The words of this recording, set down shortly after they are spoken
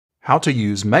How to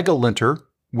use MegaLinter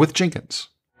with Jenkins.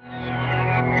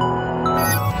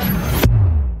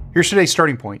 Here's today's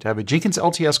starting point. I have a Jenkins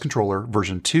LTS controller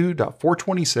version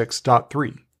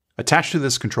 2.426.3. Attached to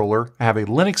this controller, I have a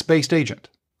Linux-based agent.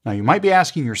 Now you might be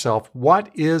asking yourself,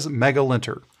 what is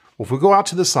MegaLinter? Well, if we go out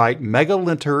to the site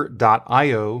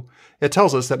megalinter.io, it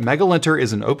tells us that MegaLinter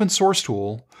is an open source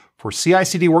tool for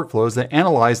CI/CD workflows that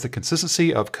analyze the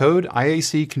consistency of code,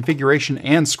 IAC configuration,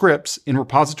 and scripts in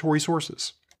repository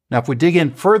sources. Now, if we dig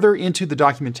in further into the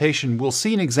documentation, we'll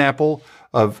see an example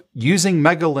of using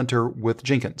MegaLinter with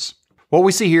Jenkins. What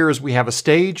we see here is we have a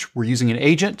stage, we're using an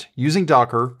agent, using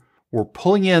Docker, we're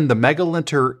pulling in the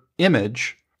MegaLinter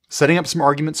image, setting up some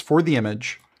arguments for the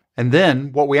image, and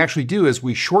then what we actually do is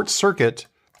we short circuit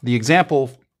the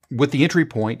example with the entry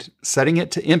point, setting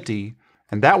it to empty,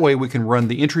 and that way we can run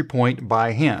the entry point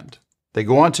by hand. They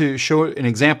go on to show an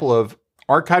example of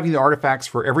archiving the artifacts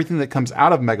for everything that comes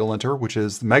out of MegaLinter, which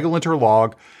is the MegaLinter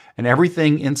log, and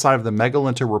everything inside of the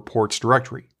MegaLinter reports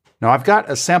directory. Now I've got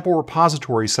a sample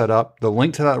repository set up. The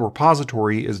link to that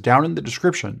repository is down in the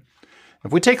description.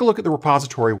 If we take a look at the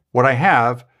repository, what I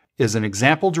have is an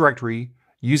example directory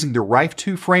using the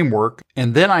Rife2 framework,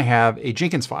 and then I have a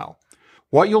Jenkins file.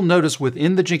 What you'll notice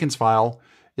within the Jenkins file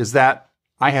is that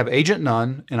I have agent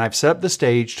none, and I've set up the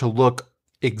stage to look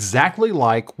exactly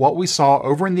like what we saw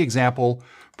over in the example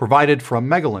provided from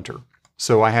MegaLinter.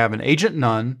 So I have an agent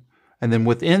none, and then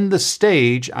within the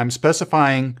stage, I'm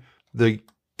specifying the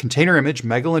container image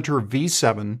MegaLinter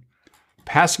v7,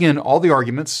 passing in all the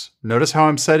arguments. Notice how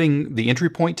I'm setting the entry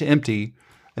point to empty,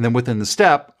 and then within the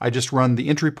step, I just run the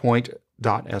entry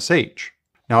point.sh.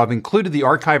 Now I've included the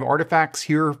archive artifacts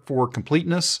here for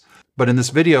completeness, but in this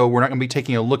video, we're not going to be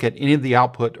taking a look at any of the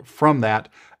output from that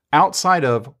outside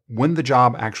of when the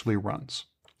job actually runs.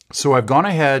 So I've gone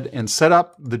ahead and set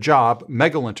up the job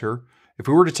MegaLinter. If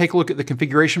we were to take a look at the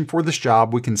configuration for this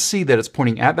job, we can see that it's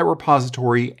pointing at that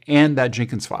repository and that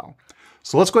Jenkins file.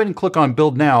 So let's go ahead and click on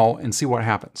Build Now and see what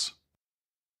happens.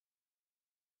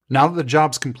 Now that the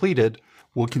job's completed,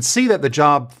 we can see that the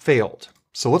job failed.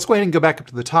 So let's go ahead and go back up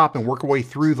to the top and work our way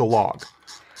through the log.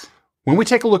 When we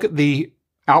take a look at the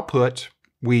output,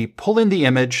 we pull in the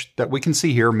image that we can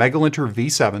see here, MegaLinter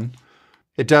v7.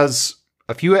 It does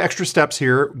a few extra steps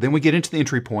here. Then we get into the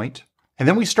entry point, and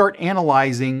then we start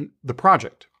analyzing the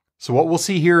project. So what we'll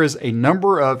see here is a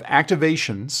number of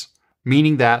activations,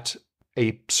 meaning that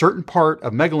a certain part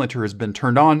of MegaLinter has been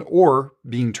turned on or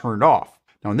being turned off.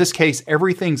 Now in this case,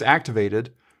 everything's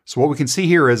activated. So what we can see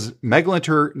here is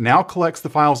MegaLinter now collects the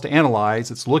files to analyze.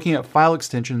 It's looking at file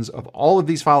extensions of all of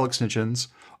these file extensions,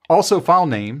 also file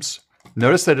names.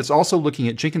 Notice that it's also looking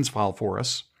at Jenkinsfile for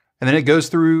us, and then it goes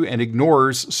through and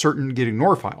ignores certain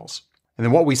getignore files. And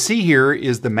then what we see here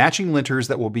is the matching linters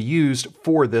that will be used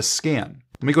for this scan.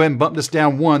 Let me go ahead and bump this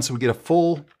down one so we get a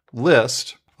full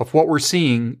list of what we're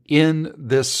seeing in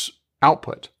this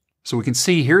output. So we can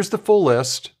see here's the full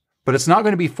list, but it's not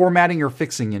going to be formatting or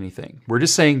fixing anything. We're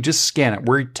just saying just scan it.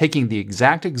 We're taking the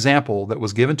exact example that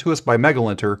was given to us by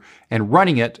MegaLinter and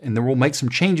running it, and then we'll make some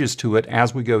changes to it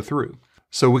as we go through.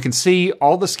 So we can see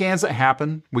all the scans that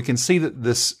happen. We can see that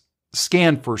this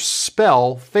scan for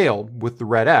spell failed with the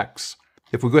red X.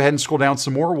 If we go ahead and scroll down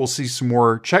some more, we'll see some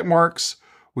more check marks.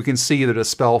 We can see that a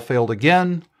spell failed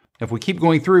again. If we keep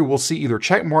going through, we'll see either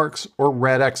check marks or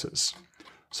red X's.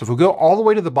 So if we go all the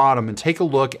way to the bottom and take a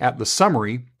look at the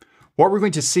summary, what we're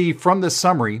going to see from this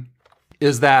summary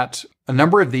is that a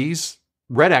number of these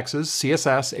red X's,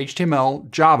 CSS,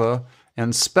 HTML, Java,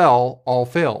 and spell all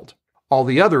failed. All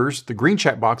the others, the green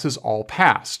checkboxes, all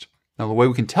passed. Now the way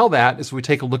we can tell that is if we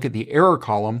take a look at the error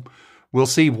column, we'll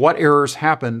see what errors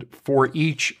happened for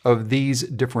each of these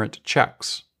different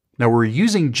checks. Now we're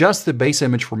using just the base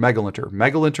image for MegaLinter,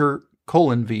 MegaLinter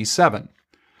v7.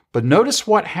 But notice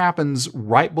what happens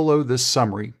right below this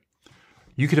summary.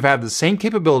 You could have had the same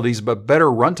capabilities but better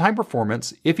runtime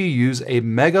performance if you use a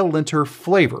MegaLinter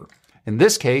flavor. In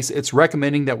this case, it's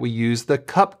recommending that we use the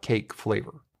Cupcake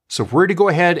flavor. So if we're to go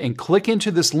ahead and click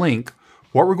into this link,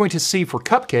 what we're going to see for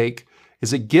Cupcake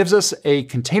is it gives us a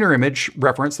container image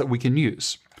reference that we can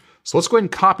use. So let's go ahead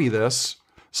and copy this.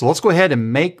 So let's go ahead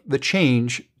and make the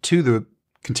change to the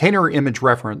container image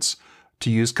reference to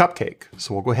use Cupcake.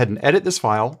 So we'll go ahead and edit this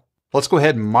file. Let's go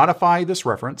ahead and modify this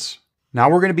reference. Now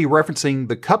we're going to be referencing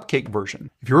the Cupcake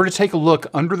version. If you were to take a look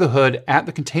under the hood at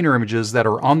the container images that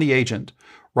are on the agent,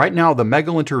 right now the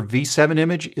MegaLinter v7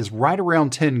 image is right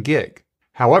around 10 gig.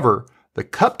 However, the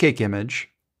Cupcake image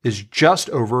is just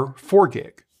over 4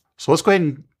 gig. So let's go ahead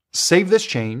and save this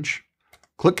change,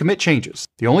 click Commit Changes.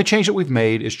 The only change that we've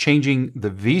made is changing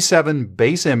the v7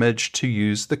 base image to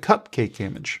use the Cupcake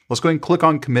image. Let's go ahead and click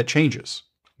on Commit Changes.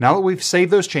 Now that we've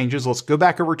saved those changes, let's go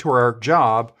back over to our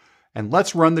job and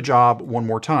let's run the job one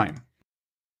more time.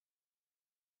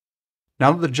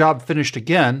 Now that the job finished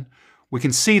again, we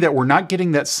can see that we're not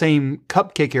getting that same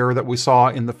cupcake error that we saw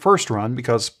in the first run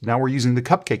because now we're using the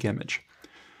cupcake image.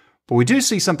 But we do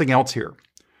see something else here.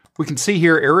 We can see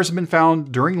here errors have been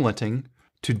found during linting.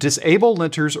 To disable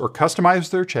linters or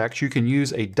customize their checks, you can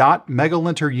use a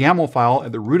 .megalinter YAML file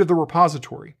at the root of the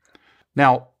repository.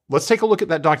 Now, let's take a look at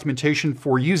that documentation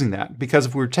for using that, because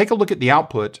if we take a look at the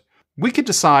output, we could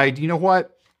decide, you know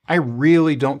what, I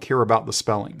really don't care about the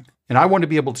spelling, and I want to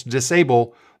be able to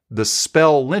disable the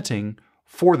spell linting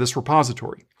for this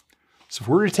repository. So if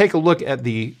we were to take a look at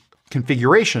the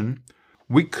configuration,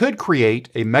 we could create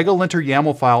a MegaLinter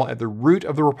YAML file at the root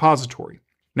of the repository.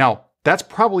 Now, that's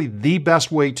probably the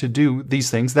best way to do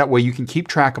these things. That way you can keep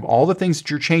track of all the things that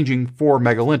you're changing for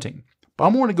MegaLinting. But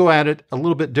I'm going to go at it a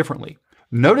little bit differently.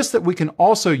 Notice that we can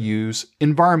also use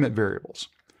environment variables.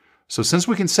 So since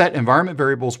we can set environment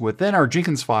variables within our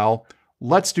Jenkins file,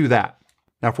 let's do that.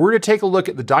 Now, if we were to take a look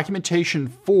at the documentation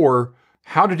for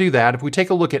how to do that, if we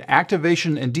take a look at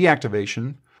activation and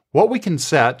deactivation, what we can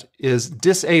set is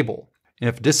disable. And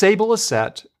if disable is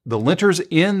set, the linters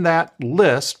in that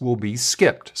list will be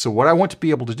skipped. So what I want to be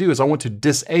able to do is I want to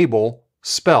disable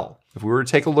spell. If we were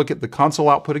to take a look at the console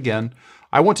output again,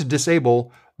 I want to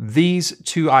disable these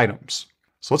two items.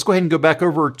 So let's go ahead and go back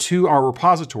over to our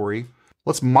repository.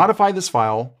 Let's modify this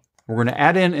file. We're going to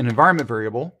add in an environment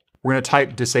variable. We're going to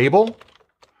type disable,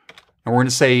 and we're going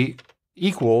to say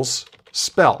equals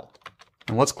spell.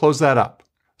 And let's close that up.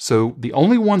 So the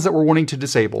only ones that we're wanting to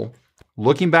disable,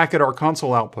 looking back at our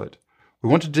console output, we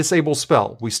want to disable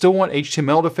spell. We still want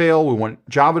HTML to fail, we want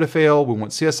Java to fail, we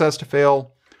want CSS to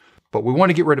fail, but we want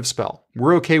to get rid of spell.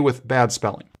 We're okay with bad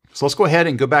spelling. So let's go ahead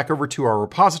and go back over to our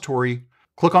repository,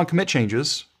 click on commit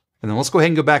changes, and then let's go ahead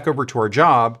and go back over to our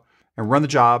job and run the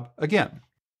job again.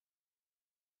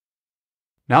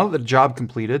 Now that the job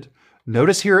completed,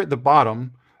 notice here at the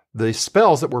bottom, the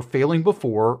spells that were failing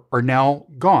before are now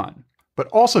gone. But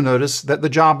also notice that the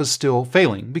job is still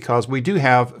failing because we do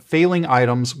have failing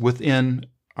items within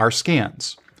our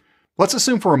scans. Let's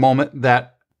assume for a moment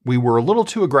that we were a little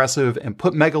too aggressive and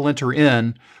put MegaLinter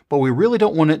in, but we really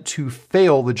don't want it to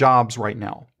fail the jobs right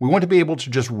now. We want to be able to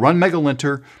just run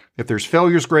MegaLinter. If there's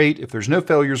failures, great. If there's no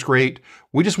failures, great.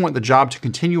 We just want the job to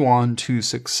continue on to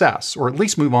success, or at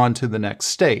least move on to the next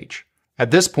stage. At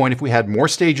this point, if we had more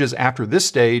stages after this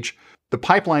stage, the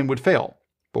pipeline would fail.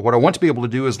 But what I want to be able to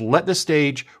do is let this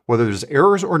stage, whether there's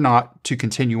errors or not, to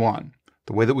continue on.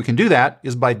 The way that we can do that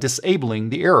is by disabling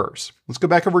the errors. Let's go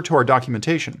back over to our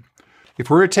documentation. If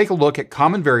we were to take a look at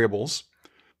common variables,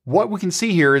 what we can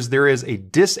see here is there is a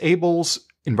disables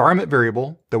environment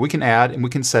variable that we can add, and we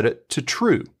can set it to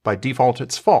true. By default,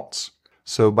 it's false.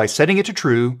 So by setting it to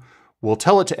true, we'll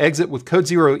tell it to exit with code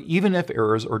 0 even if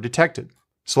errors are detected.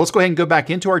 So let's go ahead and go back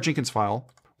into our Jenkins file.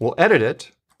 We'll edit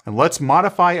it. And let's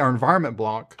modify our environment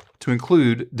block to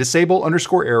include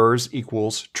disable_errors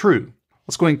equals true.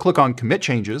 Let's go ahead and click on commit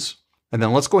changes. And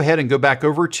then let's go ahead and go back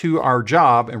over to our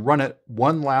job and run it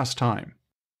one last time.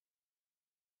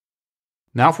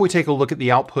 Now, if we take a look at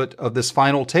the output of this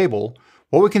final table,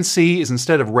 what we can see is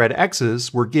instead of red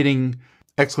X's, we're getting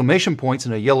exclamation points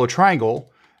in a yellow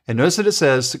triangle. And notice that it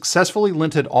says successfully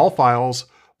linted all files,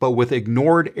 but with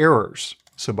ignored errors.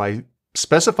 So by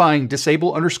specifying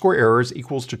disable_errors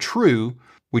equals to true,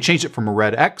 we changed it from a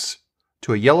red X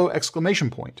to a yellow exclamation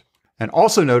point. And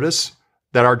also notice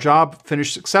that our job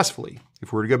finished successfully.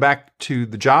 If we were to go back to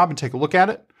the job and take a look at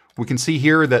it, we can see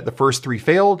here that the first three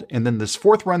failed, and then this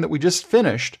fourth run that we just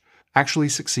finished actually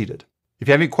succeeded. If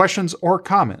you have any questions or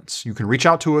comments, you can reach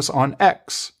out to us on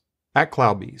X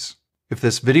 @CloudBees. If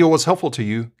this video was helpful to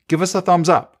you, give us a thumbs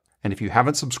up. And if you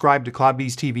haven't subscribed to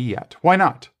CloudBees TV yet, why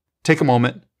not? Take a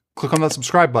moment, click on that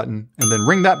subscribe button, and then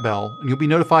ring that bell, and you'll be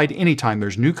notified anytime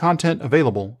there's new content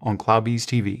available on CloudBees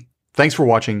TV. Thanks for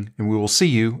watching, and we will see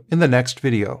you in the next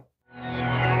video.